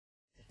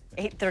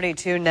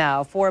8:32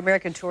 now. For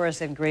American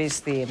tourists in Greece,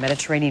 the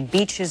Mediterranean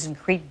beaches in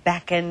Crete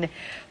beckon.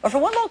 But for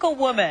one local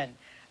woman,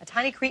 a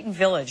tiny Cretan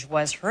village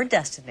was her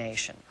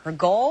destination. Her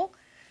goal?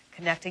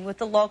 Connecting with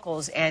the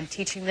locals and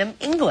teaching them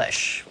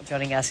English.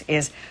 Joining us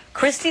is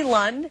Christie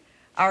Lund,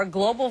 our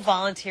Global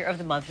Volunteer of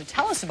the Month, to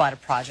tell us about a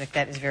project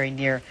that is very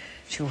near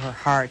to her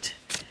heart.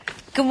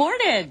 Good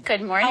morning.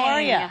 Good morning. How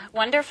are you?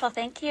 Wonderful,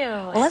 thank you.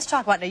 Well, let's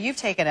talk about, now you've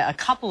taken a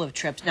couple of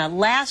trips. Now,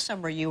 last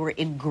summer you were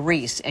in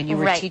Greece and you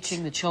were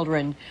teaching the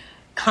children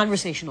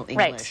conversational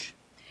English.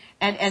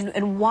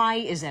 And why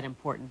is that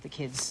important, the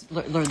kids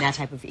learn that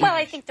type of English? Well,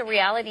 I think the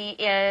reality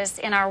is,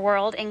 in our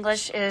world,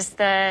 English is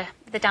the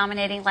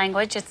dominating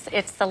language.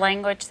 It's the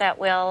language that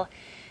will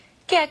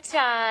get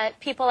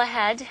people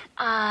ahead,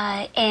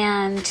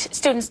 and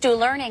students do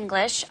learn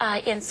English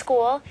in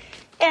school.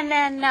 And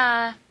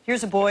then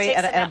here's a boy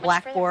at a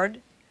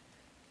blackboard.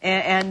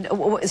 And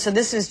so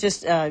this is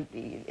just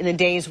in a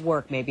day's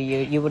work, maybe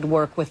you would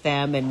work with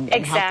them and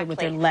help them with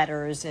their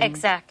letters. And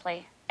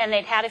exactly. And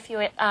they'd had a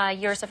few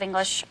years of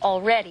English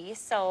already,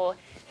 so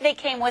they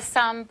came with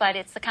some, but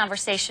it's the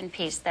conversation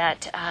piece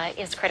that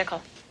is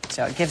critical.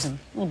 So it gives them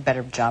a little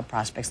better job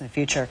prospects in the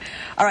future.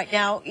 All right,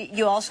 now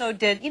you also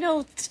did,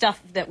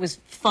 stuff that was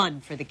fun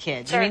for the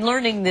kids. Sure. I mean,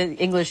 learning the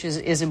English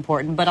is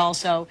important, but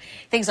also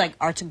things like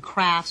arts and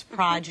crafts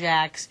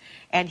projects.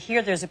 And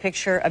here there's a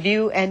picture of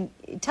you. And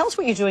tell us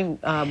what you're doing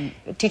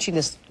teaching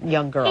this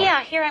young girl.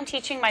 Yeah, here I'm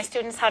teaching my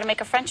students how to make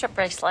a friendship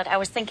bracelet. I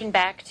was thinking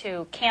back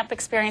to camp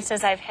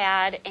experiences I've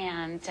had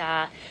and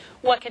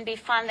what can be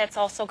fun that's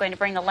also going to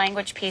bring the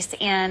language piece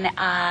in,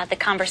 the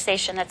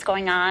conversation that's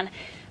going on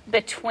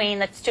between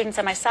the students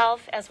and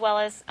myself, as well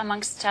as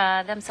amongst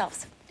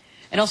themselves.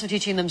 And also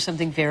teaching them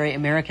something very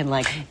American,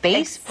 like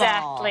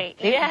baseball.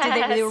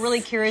 Exactly. They were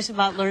really curious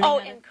about learning. Oh,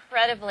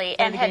 incredibly,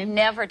 and had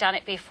never done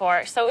it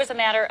before. So it was a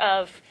matter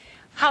of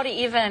how to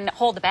even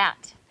hold the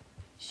bat,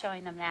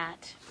 showing them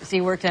that. So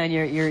you worked on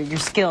your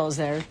skills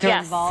there,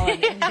 throwing the ball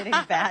and hitting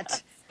the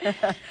bat.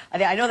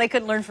 I know they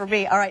couldn't learn from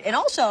me. All right, and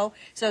also,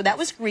 so that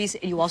was Greece,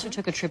 and you also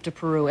took a trip to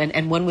Peru,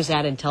 and when was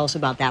that, and tell us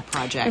about that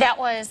project. That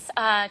was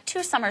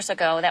 2 summers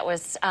ago. That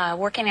was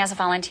working as a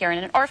volunteer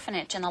in an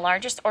orphanage, in the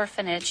largest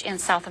orphanage in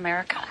South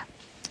America.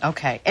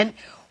 Okay, and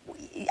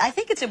I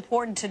think it's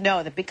important to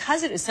know that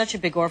because it is such a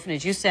big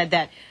orphanage, you said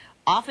that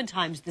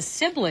oftentimes the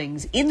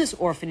siblings in this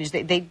orphanage,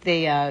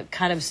 they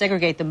kind of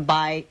segregate them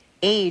by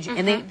age,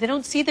 and they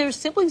don't see their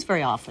siblings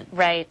very often.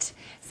 Right.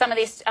 Some of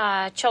these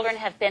children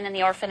have been in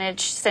the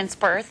orphanage since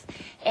birth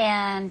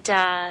and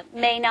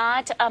may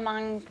not,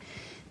 among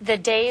the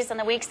days and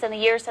the weeks and the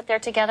years that they're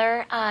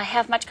together,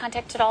 have much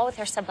contact at all with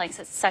their siblings.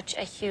 It's such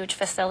a huge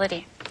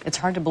facility. It's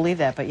hard to believe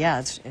that, but yeah,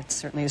 it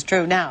certainly is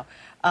true. Now,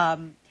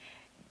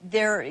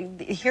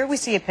 here we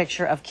see a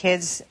picture of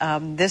kids.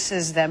 This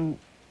is them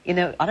in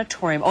an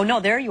auditorium. Oh, no,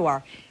 there you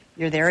are.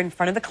 You're there in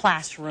front of the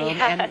classroom.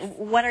 Yes. And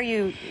what are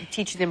you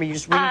teaching them? Are you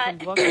just reading from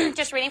a book?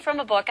 Just reading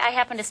from a book. I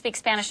happen to speak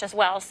Spanish as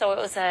well, so it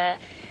was a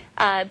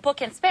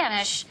book in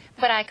Spanish,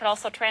 but I could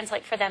also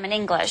translate for them in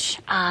English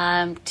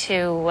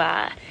to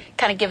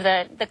kind of give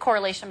the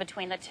correlation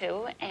between the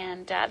two.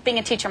 And being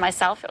a teacher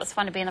myself, it was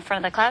fun to be in the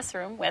front of the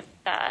classroom with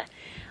a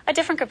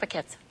different group of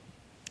kids.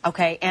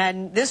 Okay,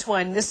 and this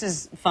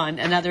is fun.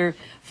 Another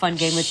fun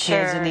game with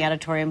kids in the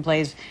auditorium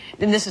plays.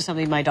 And this is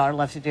something my daughter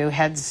loves to do.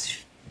 Head,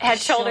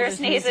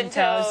 shoulders, knees, and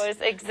toes.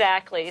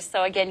 Exactly.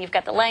 So again, you've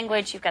got the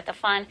language, you've got the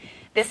fun.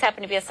 This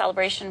happened to be a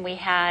celebration we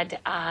had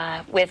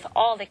with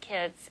all the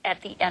kids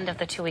at the end of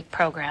the 2-week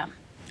program.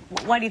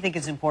 Why do you think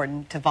it's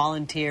important to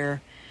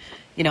volunteer,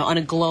 on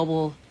a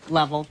global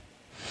level?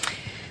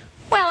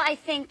 Well, I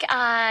think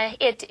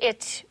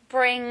it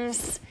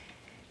brings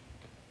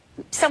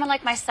someone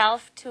like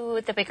myself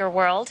to the bigger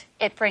world.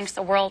 It brings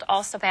the world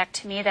also back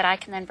to me that I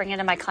can then bring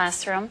into my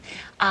classroom.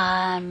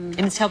 And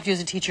it's helped you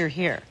as a teacher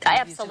here.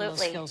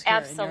 Absolutely.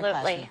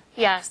 Absolutely.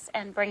 Yes,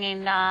 and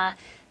bringing the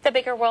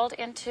bigger world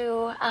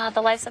into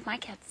the lives of my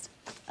kids.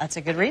 That's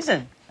a good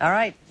reason. All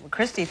right. Well,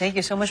 Christie, thank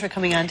you so much for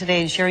coming on today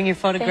and sharing your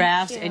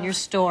photographs and your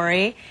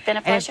story. Been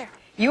a pleasure. If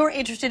you're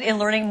interested in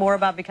learning more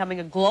about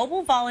becoming a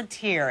global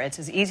volunteer, it's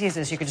as easy as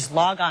this. You can just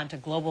log on to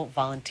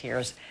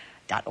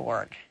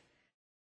globalvolunteers.org.